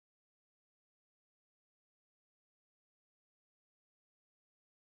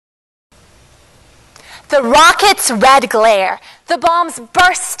The rocket's red glare, the bombs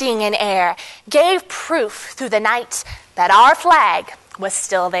bursting in air, gave proof through the night that our flag was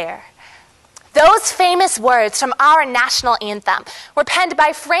still there. Those famous words from our national anthem were penned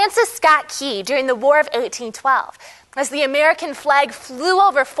by Francis Scott Key during the War of 1812, as the American flag flew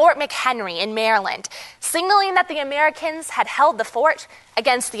over Fort McHenry in Maryland, signaling that the Americans had held the fort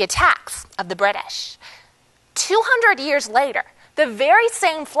against the attacks of the British. 200 years later, the very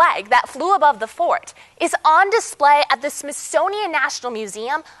same flag that flew above the fort is on display at the Smithsonian National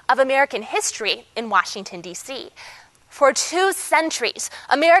Museum of American History in Washington, D.C. For 2 centuries,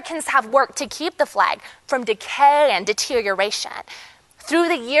 Americans have worked to keep the flag from decay and deterioration. Through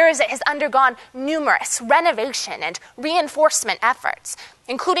the years, it has undergone numerous renovation and reinforcement efforts,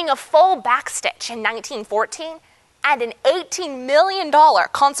 including a full backstitch in 1914 and an $18 million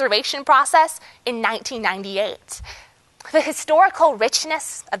conservation process in 1998. The historical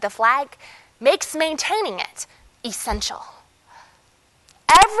richness of the flag makes maintaining it essential.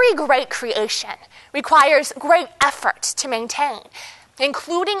 Every great creation requires great effort to maintain,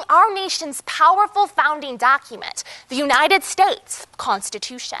 including our nation's powerful founding document, the United States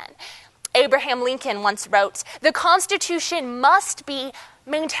Constitution. Abraham Lincoln once wrote, "The Constitution must be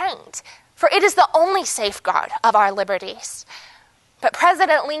maintained, for it is the only safeguard of our liberties." But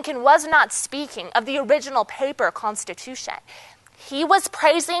President Lincoln was not speaking of the original paper Constitution. He was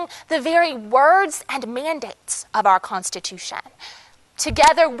praising the very words and mandates of our Constitution.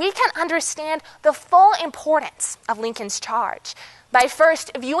 Together, we can understand the full importance of Lincoln's charge by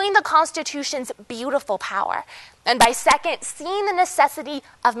first viewing the Constitution's beautiful power, and by second, seeing the necessity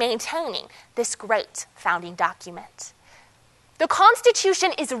of maintaining this great founding document. The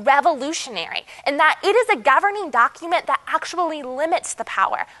Constitution is revolutionary in that it is a governing document that actually limits the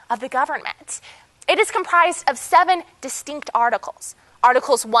power of the government. It is comprised of 7 distinct articles.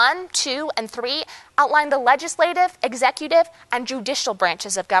 Articles 1, 2, and 3 outline the legislative, executive, and judicial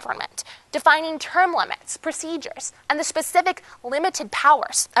branches of government, defining term limits, procedures, and the specific limited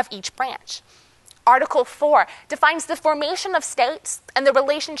powers of each branch. Article 4 defines the formation of states and the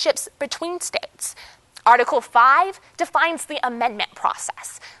relationships between states. Article 5 defines the amendment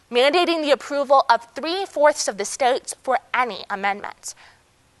process, mandating the approval of 3/4 of the states for any amendment.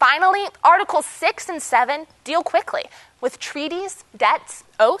 Finally, Articles 6 and 7 deal quickly with treaties, debts,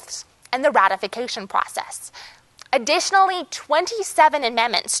 oaths, and the ratification process. Additionally, 27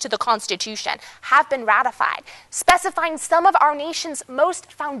 amendments to the Constitution have been ratified, specifying some of our nation's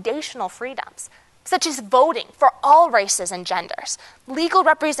most foundational freedoms, such as voting for all races and genders, legal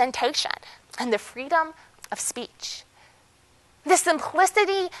representation, and the freedom of speech. The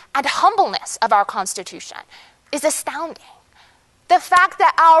simplicity and humbleness of our Constitution is astounding. The fact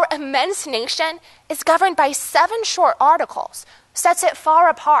that our immense nation is governed by 7 short articles sets it far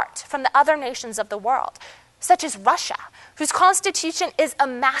apart from the other nations of the world, such as Russia, whose constitution is a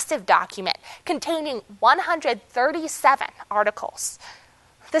massive document containing 137 articles.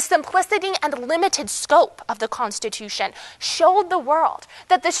 The simplicity and limited scope of the Constitution showed the world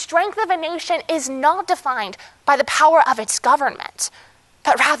that the strength of a nation is not defined by the power of its government,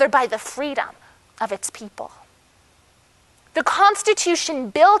 but rather by the freedom of its people. The Constitution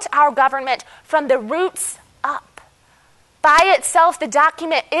built our government from the roots up. By itself, the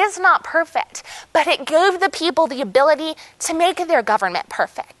document is not perfect, but it gave the people the ability to make their government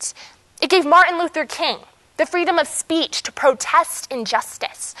perfect. It gave Martin Luther King the freedom of speech to protest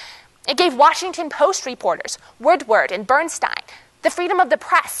injustice. It gave Washington Post reporters, Woodward and Bernstein, the freedom of the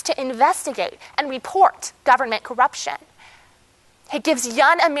press to investigate and report government corruption. It gives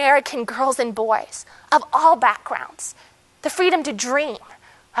young American girls and boys of all backgrounds the freedom to dream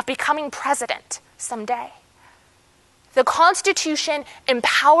of becoming president someday. The Constitution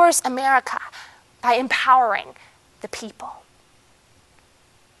empowers America by empowering the people.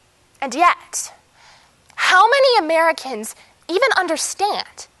 And yet, how many Americans even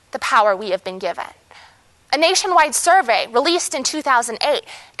understand the power we have been given? A nationwide survey released in 2008,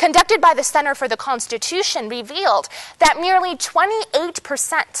 conducted by the Center for the Constitution, revealed that nearly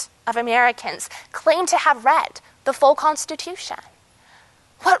 28% of Americans claim to have read the full Constitution.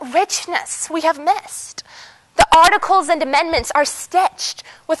 What richness we have missed! The articles and amendments are stitched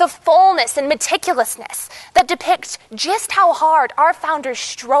with a fullness and meticulousness that depict just how hard our founders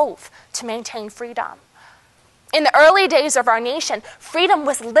strove to maintain freedom. In the early days of our nation, freedom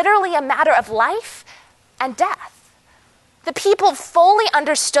was literally a matter of life and death. The people fully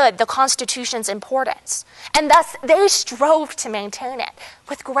understood the Constitution's importance, and thus they strove to maintain it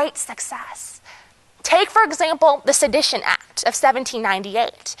with great success. Take, for example, the Sedition Act of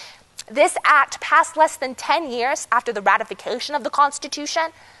 1798. This act, passed less than 10 years after the ratification of the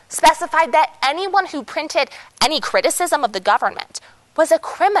Constitution, specified that anyone who printed any criticism of the government was a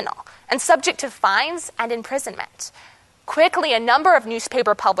criminal and subject to fines and imprisonment. Quickly, a number of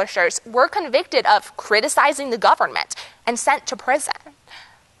newspaper publishers were convicted of criticizing the government and sent to prison.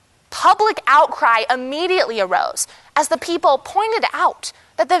 Public outcry immediately arose as the people pointed out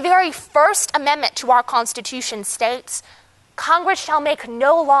that the very First Amendment to our Constitution states, "Congress shall make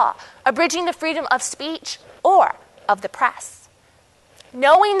no law abridging the freedom of speech or of the press."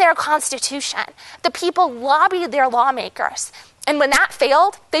 Knowing their Constitution, the people lobbied their lawmakers, and when that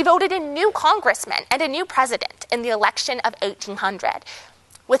failed, they voted in new congressmen and a new president in the election of 1800.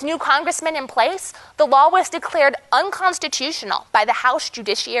 With new congressmen in place, the law was declared unconstitutional by the House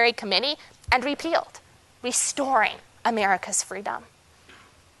Judiciary Committee and repealed, restoring America's freedom.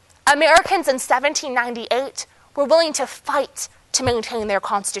 Americans in 1798 were willing to fight to maintain their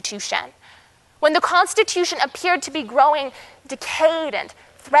Constitution. When the Constitution appeared to be growing decayed and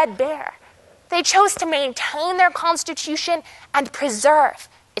threadbare, they chose to maintain their Constitution and preserve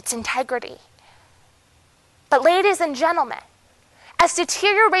its integrity. But ladies and gentlemen, as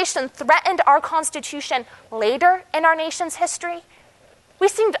deterioration threatened our Constitution later in our nation's history, we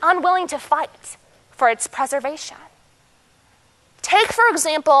seemed unwilling to fight for its preservation. Take, for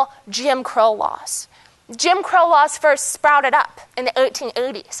example, Jim Crow laws. Jim Crow laws first sprouted up in the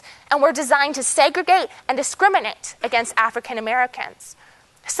 1880s and were designed to segregate and discriminate against African Americans.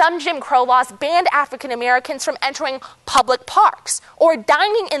 Some Jim Crow laws banned African Americans from entering public parks or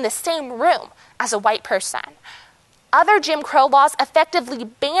dining in the same room as a white person. Other Jim Crow laws effectively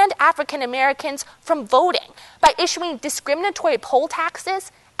banned African Americans from voting by issuing discriminatory poll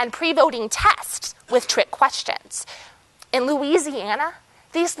taxes and pre-voting tests with trick questions. In Louisiana,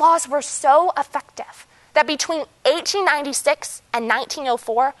 these laws were so effective that between 1896 and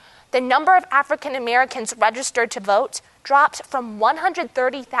 1904, the number of African Americans registered to vote dropped from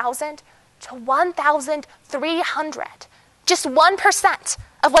 130,000 to 1,300, just 1%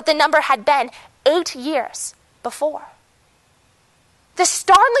 of what the number had been 8 years before. The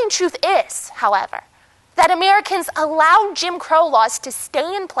startling truth is, however, that Americans allowed Jim Crow laws to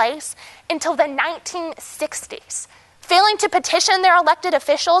stay in place until the 1960s, failing to petition their elected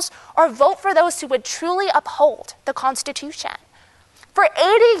officials or vote for those who would truly uphold the Constitution. For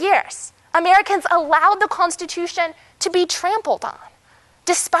 80 years, Americans allowed the Constitution to be trampled on,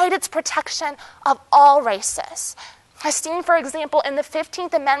 despite its protection of all races. As seen, for example, in the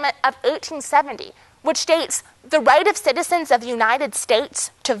 15th Amendment of 1870, which states, "The right of citizens of the United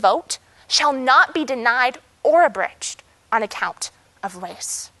States to vote shall not be denied or abridged on account of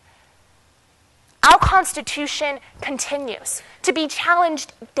race." Our Constitution continues to be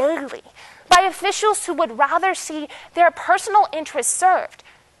challenged daily by officials who would rather see their personal interests served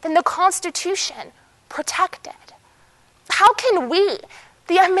than the Constitution protected. How can we,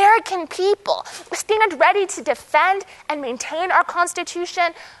 the American people, stand ready to defend and maintain our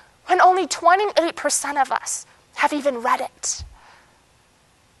Constitution when only 28% of us have even read it?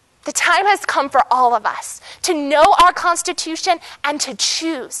 The time has come for all of us to know our Constitution and to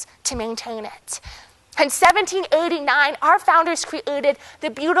choose to maintain it. In 1789, our founders created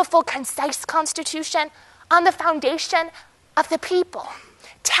the beautiful, concise Constitution on the foundation of the people,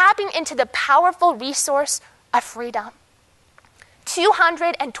 tapping into the powerful resource of freedom.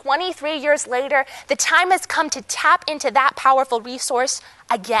 223 years later, the time has come to tap into that powerful resource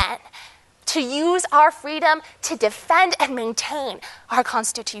again, to use our freedom to defend and maintain our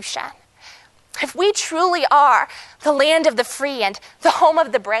Constitution. If we truly are the land of the free and the home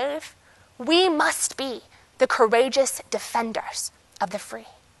of the brave, we must be the courageous defenders of the free.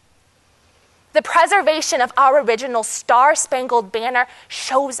 The preservation of our original Star-Spangled Banner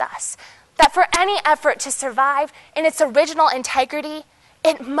shows us that for any effort to survive in its original integrity,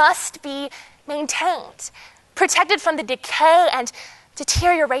 it must be maintained, protected from the decay and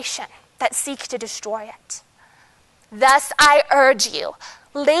deterioration that seek to destroy it. Thus, I urge you,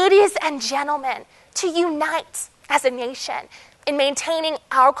 ladies and gentlemen, to unite as a nation in maintaining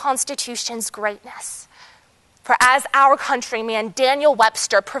our Constitution's greatness. For as our countryman Daniel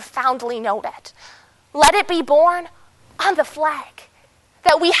Webster profoundly noted, let it be born on the flag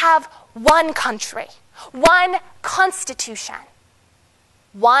that we have one country, one Constitution,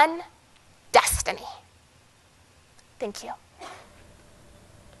 one destiny. Thank you.